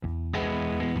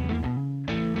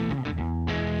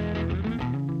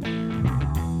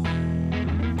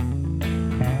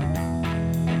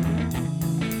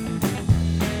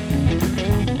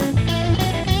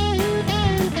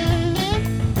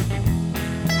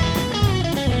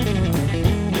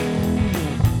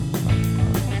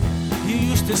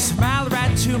smile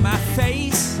right to my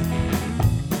face,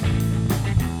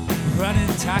 running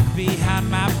talk behind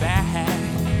my back.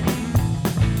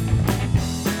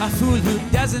 A fool who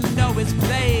doesn't know his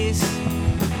place,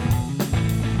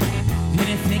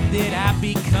 didn't think that I'd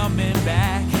be coming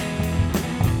back.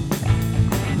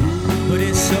 But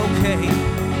it's okay,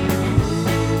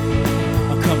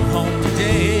 I'll come home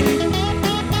today.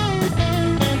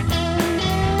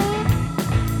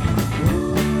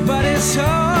 But it's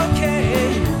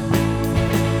okay,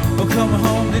 I'll come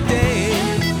home today.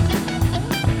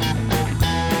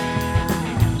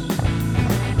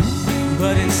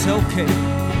 But it's okay,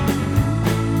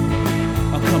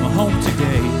 I'll come home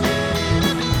today.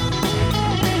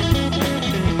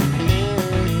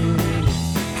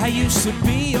 I used to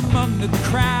be among the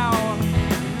crowd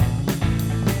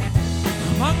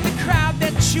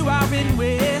that you are in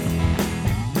with.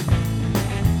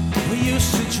 We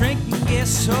used to drink and get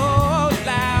so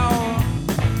loud.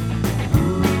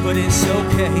 But it's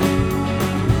okay,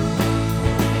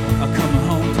 I'll come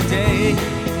home today.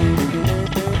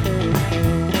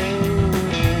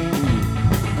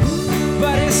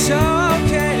 But it's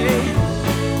okay,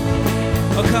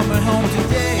 I'm coming home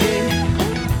today.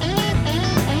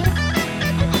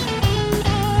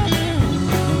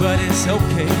 But it's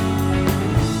okay,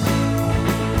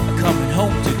 I'm coming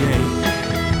home today.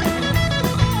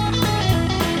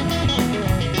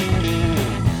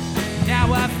 Now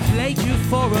I've played you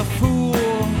for a fool.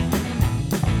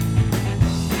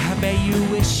 I bet you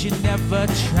wish you never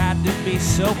tried to be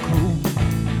so cool.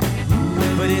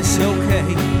 But it's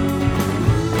okay,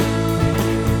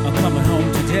 I'm coming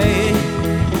home today.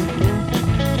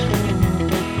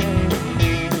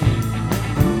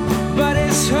 But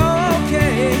it's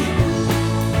okay,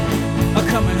 I'm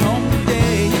coming home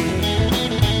today.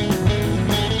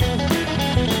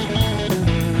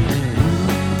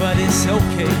 But it's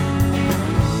okay,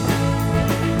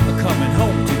 I'm coming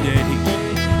home today.